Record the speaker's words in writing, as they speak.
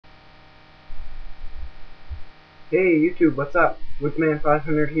Hey YouTube, what's up?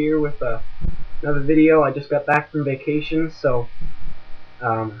 Woodman500 here with another video. I just got back from vacation, so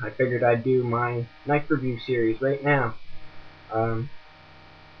I figured I'd do my knife review series right now. Um,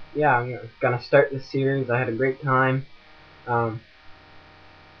 yeah, I'm gonna start this series. I had a great time, and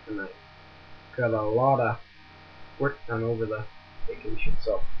I got a lot of work done over the vacation.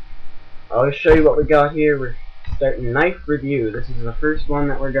 So I'll just show you what we got here. We're starting knife review. This is the first one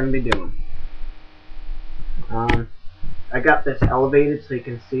that we're gonna be doing. I got this elevated so you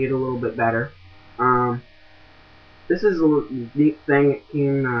can see it a little bit better. This is a neat thing. It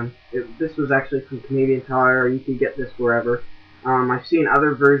came. This was actually from Canadian Tire. You can get this wherever. I've seen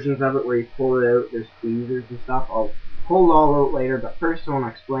other versions of it where you pull it out. There's tweezers and stuff. I'll pull it all out later, but first I want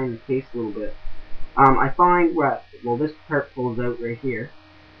to explain the case a little bit. I find this part pulls out right here,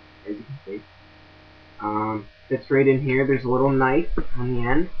 as you can see. Fits right in here. There's a little knife on the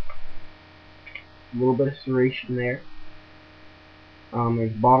end. A little bit of serration there.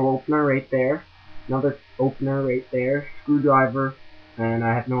 There's a bottle opener right there. Another opener right there, screwdriver, and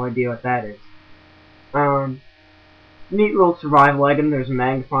I have no idea what that is. Neat little survival item. There's a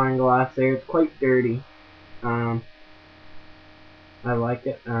magnifying glass there. It's quite dirty. I like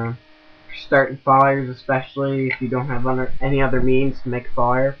it. For starting fires, especially if you don't have any other means to make a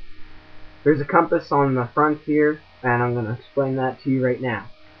fire. There's a compass on the front here, and I'm going to explain that to you right now.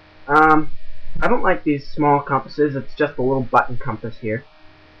 I don't like these small compasses. It's just a little button compass here.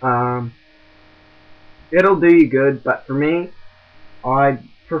 It'll do you good, but for me, I'd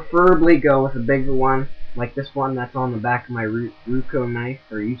preferably go with a bigger one, like this one that's on the back of my Ruco knife,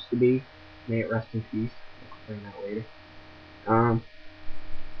 or used to be. May it rest in peace. I'll explain that later.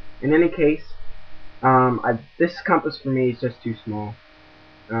 In any case, this compass for me is just too small.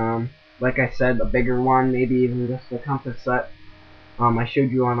 Like I said, a bigger one, maybe even just a compass set. I showed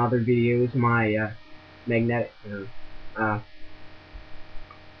you on other videos my magnetic or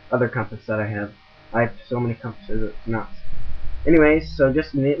other compass that I have. I have so many compasses, it's nuts. Anyways, so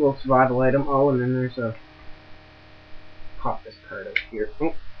just a neat little survival item. Oh, and then there's a... pop this card out here.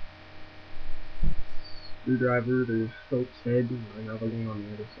 Oh. Screwdriver, there's Phillips head, and another one on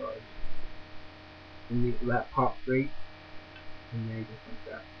the other side. And that pops right in there just like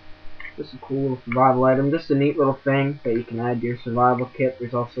that. Just a cool little survival item. Just a neat little thing that you can add to your survival kit.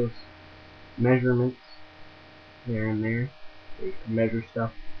 There's also measurements there and there, so you can measure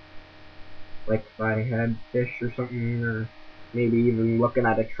stuff. Like if I had fish or something, or maybe even looking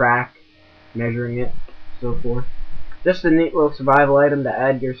at a track, measuring it, so forth. Just a neat little survival item to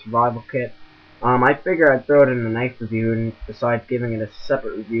add to your survival kit. I figure I'd throw it in the knife review, and besides giving it a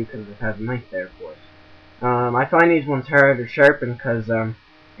separate review because it has a knife there for us. I find these ones hard to sharpen because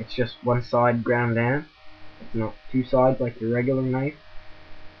it's just one side ground down. It's not two sides like your regular knife.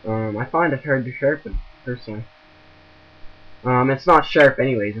 I find it hard to sharpen, personally. It's not sharp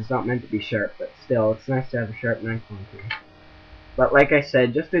anyways, it's not meant to be sharp, but still, it's nice to have a sharp knife on too. But like I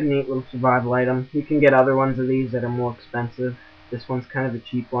said, just a neat little survival item. You can get other ones of these that are more expensive. This one's kind of a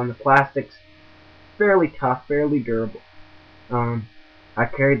cheap one. The plastic's fairly tough, fairly durable. I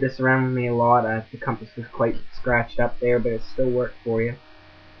carried this around with me a lot. The compass is quite scratched up there, but it still worked for you.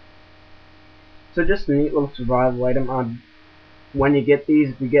 So just a neat little survival item. When you get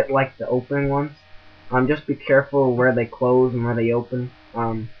these, if you get like the opening ones, just be careful where they close and where they open.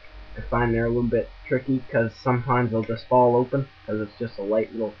 I find they're a little bit tricky because sometimes they'll just fall open because it's just a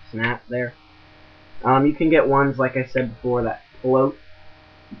light little snap there. You can get ones, like I said before, that pull out.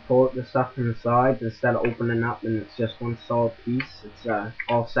 You pull out the stuff from the sides instead of opening up and it's just one solid piece. It's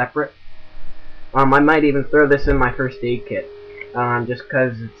all separate. I might even throw this in my first aid kit. Just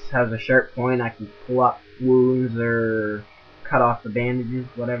because it has a sharp point, I can pull up wounds or cut off the bandages,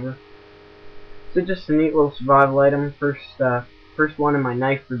 whatever. So just a neat little survival item. First one in my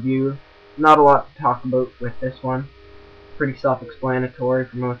knife review. Not a lot to talk about with this one. Pretty self-explanatory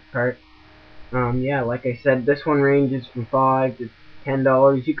for the most part. Yeah, like I said, this one ranges from $5 to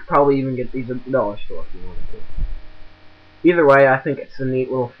 $10. You could probably even get these at the dollar store if you wanted to. Either way, I think it's a neat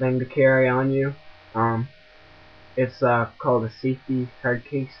little thing to carry on you. It's called a safety hard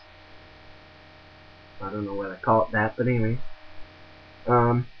case. I don't know why I call it that, but anyway.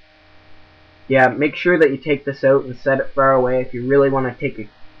 Yeah, make sure that you take this out and set it far away if you really want to take an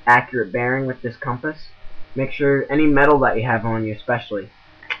accurate bearing with this compass. Make sure any metal that you have on you, especially,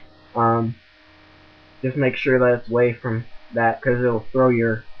 just make sure that it's away from that because it'll throw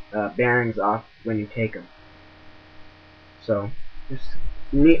your bearings off when you take them. So, just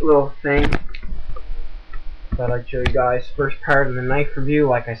a neat little thing. Thought I'd show you guys first part of the knife review.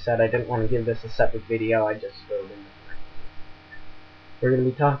 Like I said, I didn't want to give this a separate video. I just threw it in. We're going to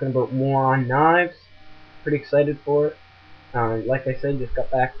be talking about more on knives. Pretty excited for it. Like I said, just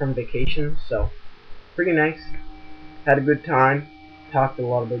got back from vacation, so pretty nice. Had a good time. Talked a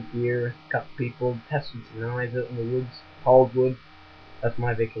lot about gear with a couple people. Tested some knives out in the woods. Hauled wood. That's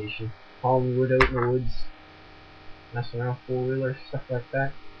my vacation. Hauling wood out in the woods. Messing around with four-wheelers, stuff like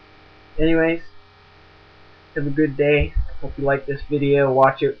that. Anyways, have a good day. Hope you like this video.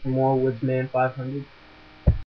 Watch it for more Woodsman 500.